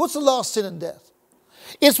 What's the law of sin and death?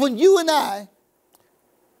 It's when you and I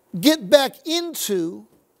get back into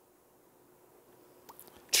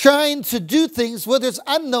trying to do things, whether it's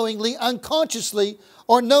unknowingly, unconsciously,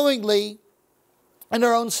 or knowingly, in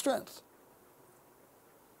our own strength.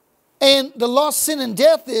 And the law of sin and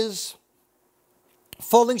death is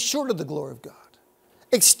falling short of the glory of God,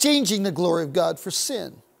 exchanging the glory of God for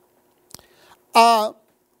sin. But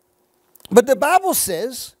the Bible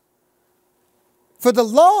says, for the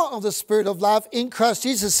law of the Spirit of life in Christ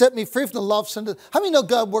Jesus set me free from the law of sin. How many know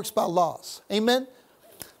God works by laws? Amen?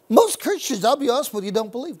 Most Christians, I'll be honest with you,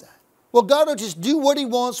 don't believe that. Well, God will just do what He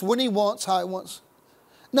wants, when He wants, how He wants.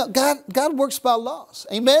 No, God works by laws.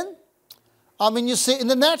 Amen? I mean, you see, in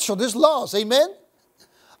the natural, there's laws. Amen?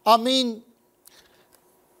 I mean,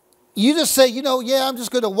 you just say, yeah, I'm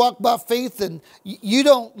just going to walk by faith, and you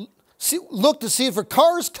don't look to see if a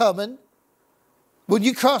car's coming. When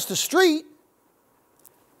you cross the street,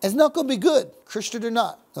 it's not going to be good, Christian or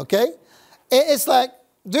not, okay? It's like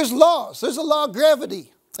there's laws. There's a law of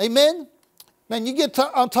gravity. Amen? Man, you get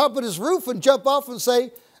on top of this roof and jump off and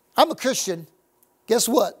say, I'm a Christian. Guess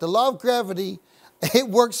what? The law of gravity, it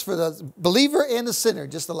works for the believer and the sinner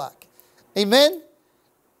just alike. Amen?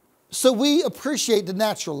 So we appreciate the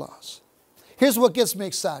natural laws. Here's what gets me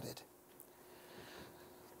excited.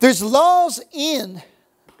 There's laws in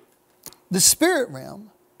the spirit realm.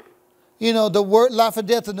 The word, life and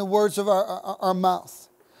death in the words of our mouth.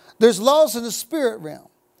 There's laws in the spirit realm.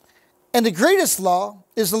 And the greatest law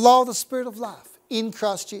is the law of the Spirit of life in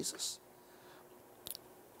Christ Jesus.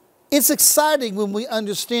 It's exciting when we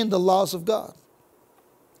understand the laws of God.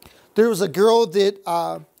 There was a girl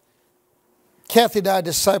that Kathy and I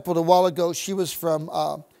discipled a while ago. She was from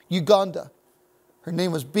Uganda. Her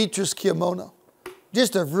name was Beatrice Kiamono.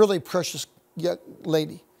 Just a really precious young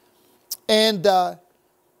lady. And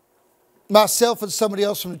myself and somebody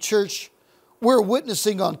else from the church, we were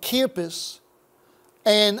witnessing on campus.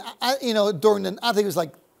 And, I think it was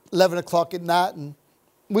like 11 o'clock at night. And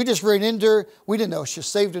we just ran into her. We didn't know if she was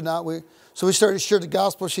saved or not. So we started to share the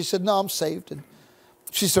gospel. She said, no, I'm saved. And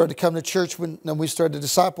she started to come to church when we started to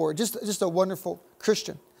disciple her. Just a wonderful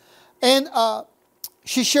Christian. And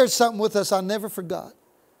she shared something with us I never forgot.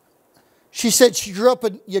 She said she grew up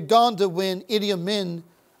in Uganda when Idi Amin,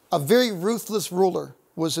 a very ruthless ruler,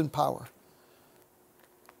 was in power.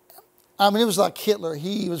 I mean, it was like Hitler.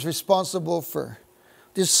 He was responsible for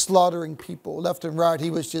just slaughtering people left and right. He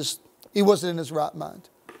wasn't in his right mind.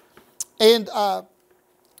 And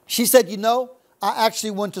she said, I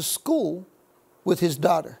actually went to school with his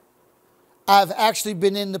daughter. I've actually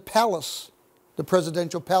been in the palace, the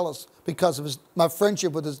presidential palace, because of my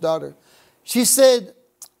friendship with his daughter. She said,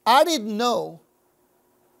 I didn't know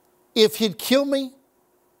if he'd kill me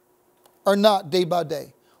or not day by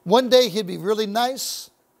day. One day he'd be really nice.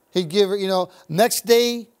 He'd give her, next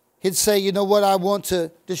day he'd say, you know what, I want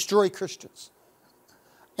to destroy Christians.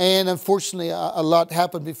 And unfortunately, a lot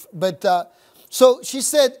happened before. But so she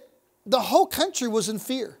said the whole country was in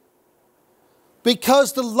fear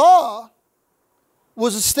because the law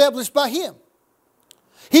was established by him.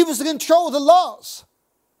 He was in control of the laws.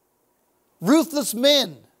 Ruthless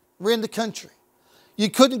men were in the country. You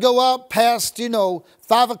couldn't go out past,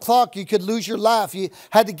 5 o'clock. You could lose your life. You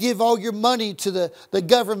had to give all your money to the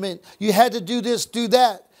government. You had to do this, do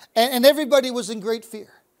that. And everybody was in great fear.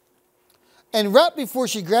 And right before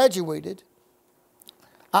she graduated,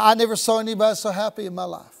 I never saw anybody so happy in my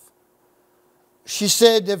life. She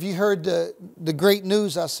said, have you heard the great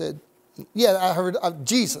news? I said, yeah, I heard of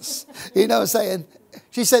Jesus. You know what I'm saying?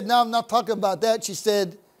 She said, no, I'm not talking about that. She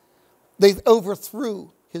said, they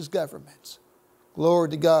overthrew his government. Glory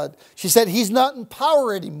to God. She said, he's not in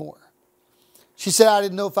power anymore. She said, I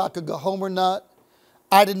didn't know if I could go home or not.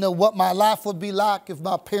 I didn't know what my life would be like, if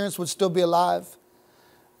my parents would still be alive.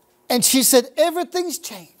 And she said, everything's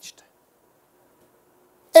changed.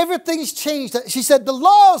 Everything's changed. She said, the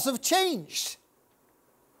laws have changed.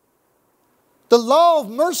 The law of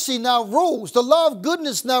mercy now rules. The law of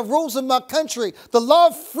goodness now rules in my country. The law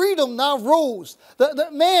of freedom now rules.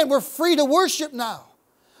 Man, we're free to worship now.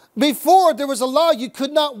 Before, there was a law you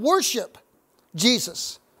could not worship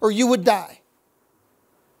Jesus or you would die.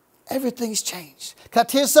 Everything's changed. Can I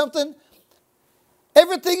tell you something?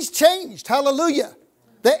 Everything's changed. Hallelujah.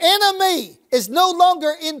 The enemy is no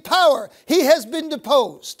longer in power. He has been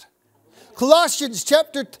deposed. Colossians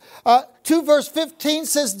chapter 2 verse 15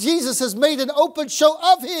 says Jesus has made an open show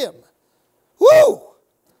of him. Woo!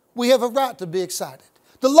 We have a right to be excited.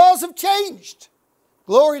 The laws have changed.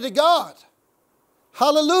 Glory to God.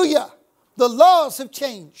 Hallelujah. The laws have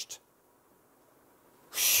changed.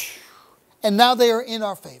 And now they are in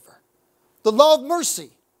our favor. The law of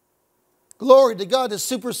mercy. Glory to God, that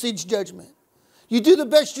supersedes judgment. You do the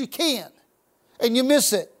best you can and you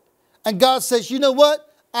miss it. And God says, you know what?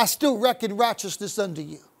 I still reckon righteousness unto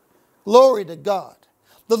you. Glory to God.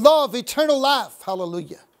 The law of eternal life.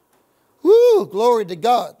 Hallelujah. Woo, glory to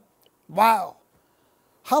God. Wow.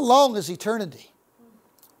 How long is eternity?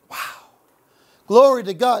 Wow. Glory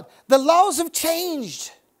to God. The laws have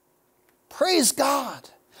changed. Praise God.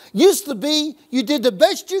 Used to be you did the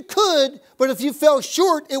best you could, but if you fell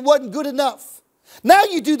short, it wasn't good enough. Now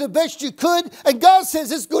you do the best you could, and God says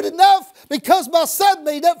it's good enough because my son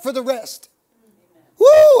made up for the rest.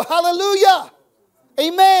 Woo! Hallelujah!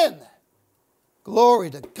 Amen. Glory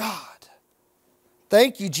to God.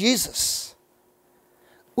 Thank you, Jesus.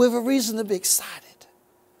 We have a reason to be excited.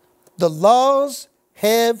 The laws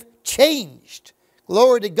have changed.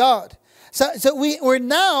 Glory to God. So we're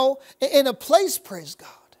now in a place, praise God.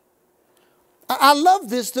 I love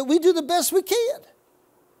this, that we do the best we can.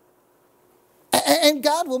 And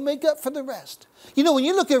God will make up for the rest. You know, when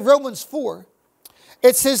you look at Romans 4,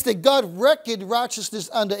 it says that God reckoned righteousness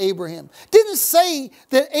unto Abraham. Didn't say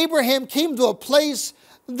that Abraham came to a place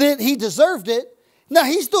that he deserved it. Now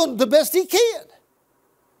he's doing the best he can.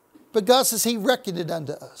 But God says he reckoned it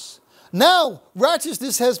unto us. Now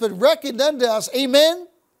righteousness has been reckoned unto us. Amen.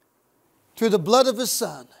 Through the blood of his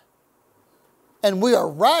son. And we are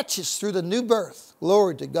righteous through the new birth.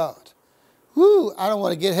 Glory to God. Woo, I don't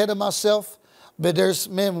want to get ahead of myself. But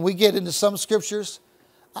when we get into some scriptures,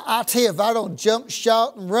 I tell you, if I don't jump,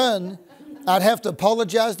 shout, and run, I'd have to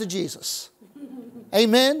apologize to Jesus.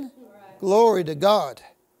 Amen? Right. Glory to God.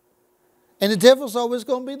 And the devil's always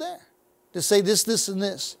going to be there to say this, this, and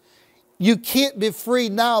this. You can't be free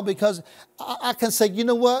now because I can say, you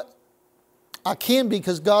know what? I can be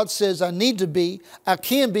because God says I need to be. I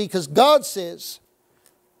can be because God says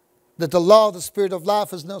that the law of the Spirit of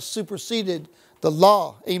life has now superseded the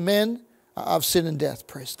law. Amen? Of sin and death.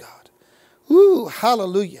 Praise God. Woo,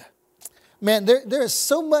 hallelujah. Man, there is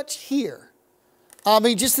so much here. I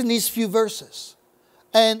mean, just in these few verses.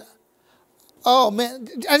 And, oh man,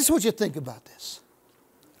 I just want you to think about this.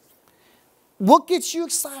 What gets you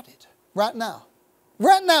excited right now?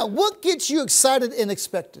 Right now, what gets you excited and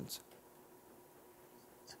expectant?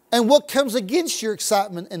 And what comes against your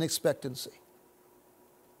excitement and expectancy?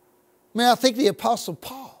 Man, I think the Apostle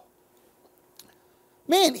Paul,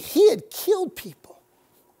 man, he had killed people.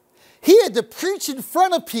 He had to preach in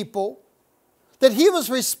front of people that he was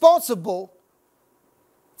responsible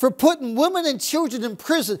for putting women and children in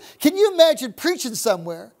prison. Can you imagine preaching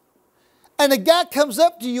somewhere and a guy comes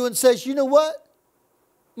up to you and says, you know what?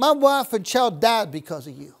 My wife and child died because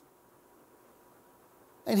of you.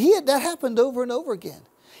 And that happened over and over again.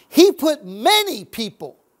 He put many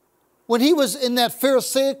people, when he was in that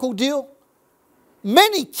Pharisaical deal,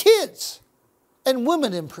 many kids and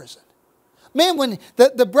women in prison. Man, when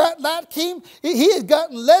the bright light came, he had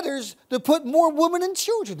gotten letters to put more women and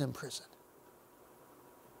children in prison.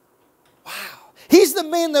 Wow. He's the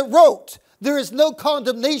man that wrote, there is no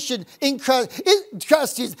condemnation in Christ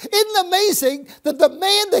Jesus. Isn't it amazing that the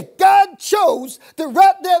man that God chose to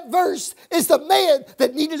write that verse is the man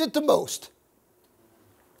that needed it the most?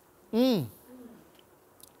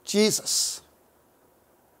 Jesus.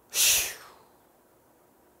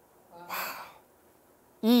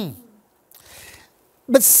 Wow.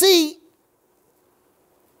 But see,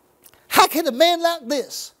 how can a man like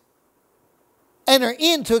this enter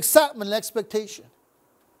into excitement and expectation?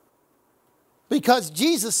 Because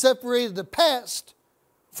Jesus separated the past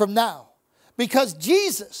from now. Because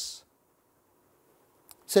Jesus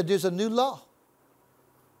said there's a new law.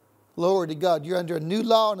 Glory to God. You're under a new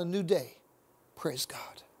law and a new day. Praise God.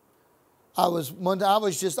 I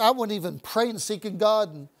wasn't even praying, seeking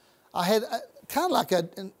God, and I had kind of like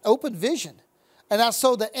an open vision. And I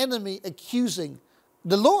saw the enemy accusing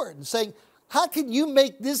the Lord and saying, how can you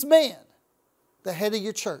make this man the head of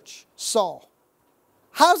your church, Saul?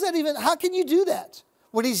 How can you do that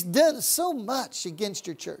when he's done so much against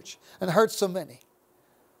your church and hurt so many?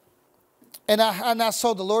 And I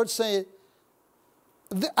saw the Lord say,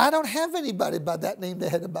 I don't have anybody by that name the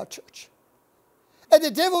head of my church. And the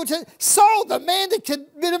devil said, Saul, the man that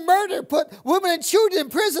committed murder, put women and children in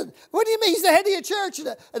prison. What do you mean he's the head of your church?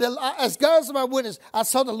 And as God is my witness, I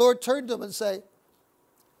saw the Lord turn to him and say,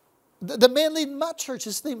 the man leading my church,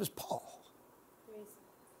 his name is Paul.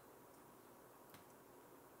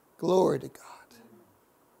 Glory to God.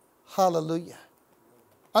 Hallelujah.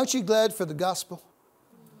 Aren't you glad for the gospel?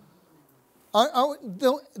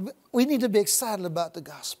 We need to be excited about the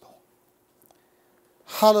gospel.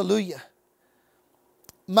 Hallelujah.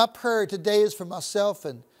 My prayer today is for myself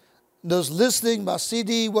and those listening, my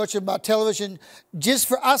CD, watching my television, just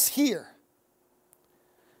for us here,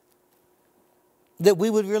 that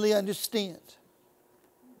we would really understand.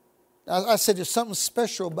 I said there's something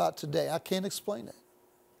special about today. I can't explain it.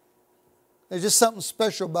 There's just something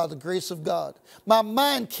special about the grace of God. My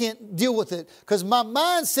mind can't deal with it because my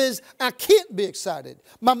mind says I can't be excited.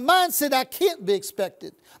 My mind said I can't be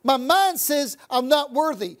expected. My mind says I'm not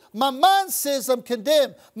worthy. My mind says I'm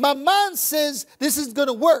condemned. My mind says this is going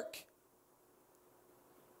to work.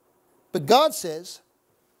 But God says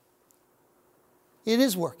it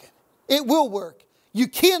is working. It will work. You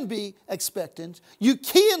can be expectant. You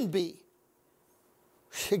can be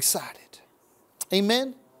excited.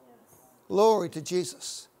 Amen? Glory to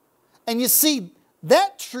Jesus. And you see,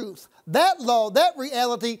 that truth, that law, that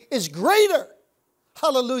reality is greater,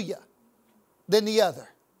 hallelujah, than the other.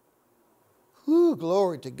 Ooh,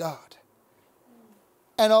 glory to God.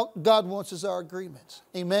 And all God wants is our agreements.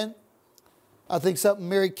 Amen? I think something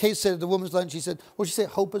Mary Kay said at the women's lunch. She said, what did she say?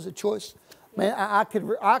 Hope is a choice. Man, I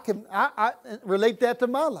can relate that to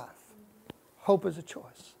my life. Hope is a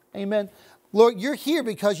choice. Amen. Lord, you're here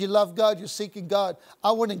because you love God. You're seeking God.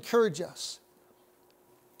 I want to encourage us.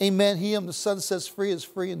 Amen. He whom the Son sets free is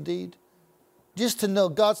free indeed. Just to know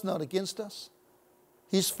God's not against us.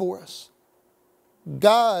 He's for us.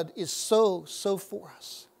 God is so for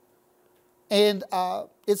us. And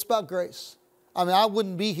it's about grace. I mean, I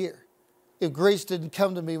wouldn't be here if grace didn't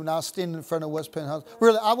come to me when I was standing in front of West Penn House.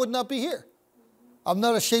 Really, I would not be here. I'm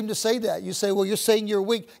not ashamed to say that. You say, well, you're saying you're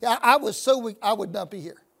weak. I was so weak, I would not be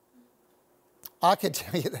here. I can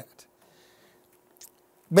tell you that.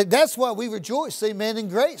 But that's why we rejoice, amen, in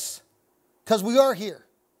grace. Because we are here.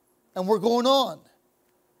 And we're going on.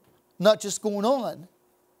 Not just going on,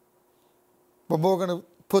 but we're going to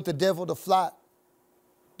put the devil to flight.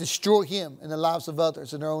 Destroy him in the lives of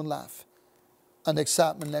others, in their own life. And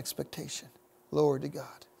excitement and expectation. Glory to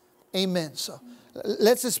God. Amen. So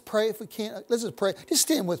let's just pray if we can. Let's just pray. Just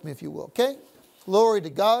stand with me if you will, okay? Glory to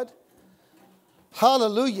God.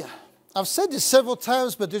 Hallelujah. I've said this several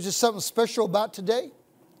times, but there's just something special about today.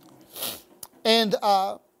 And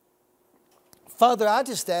Father, I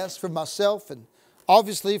just ask for myself and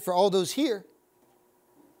obviously for all those here,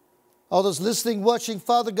 all those listening, watching,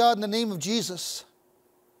 Father God, in the name of Jesus,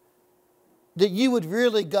 that you would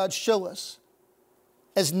really, God, show us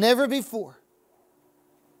as never before.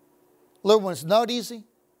 Lord, when it's not easy,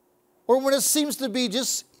 or when it seems to be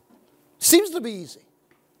easy,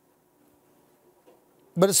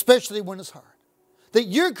 but especially when it's hard, that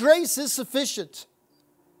your grace is sufficient.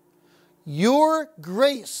 Your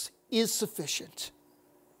grace is sufficient.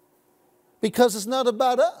 Because it's not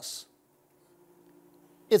about us.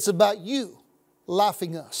 It's about you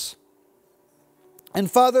laughing us.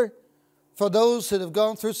 And Father, for those that have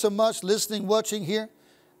gone through so much, listening, watching here,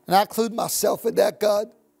 and I include myself in that,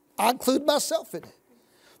 God. I include myself in it.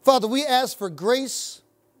 Father, we ask for grace,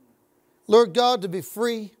 Lord God, to be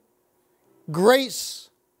free. Grace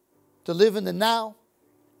to live in the now.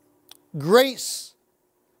 Grace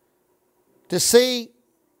to say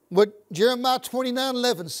what Jeremiah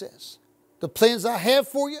 29:11 says. The plans I have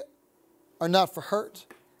for you are not for hurt,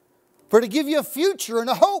 but to give you a future and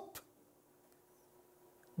a hope.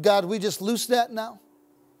 God, we just loose that now.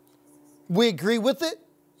 We agree with it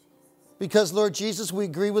because, Lord Jesus, we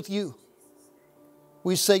agree with you.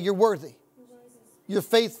 We say you're worthy. You're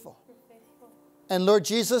faithful. And Lord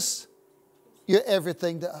Jesus, you're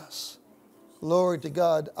everything to us. Glory to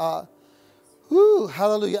God.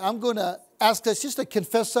 Hallelujah. I'm going to ask us just to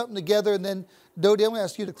confess something together, and then Dodie, I'm going to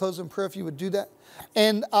ask you to close in prayer if you would do that.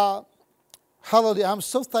 And hallelujah. I'm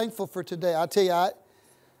so thankful for today. I tell you,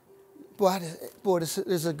 this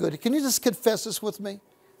is a good. Can you just confess this with me?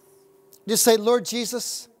 Just say, Lord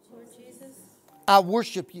Jesus, I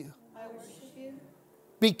worship you.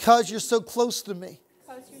 Because you're so close to me.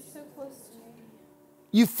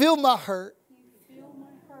 You feel my hurt.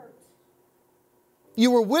 You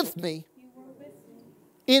were with me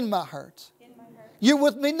in my hurt. You're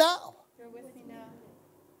with me now.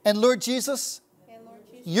 And Lord Jesus,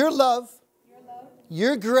 your love,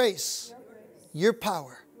 your grace, your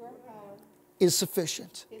power is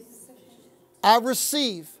sufficient. I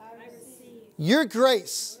receive your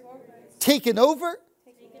grace taking over,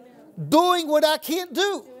 doing what I can't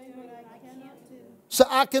do, so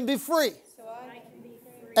I can be free,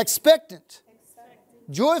 expectant,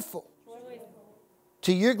 joyful,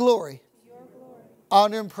 to your glory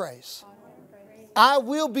honor and praise. I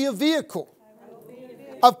will be a vehicle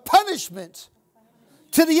of punishment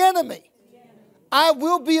to the enemy. I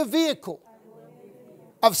will be a vehicle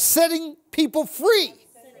of setting people free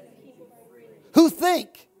who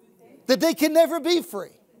think that they can never be free.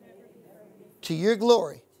 To your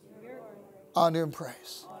glory, honor and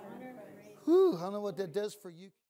praise. Whew, I don't know what that does for you.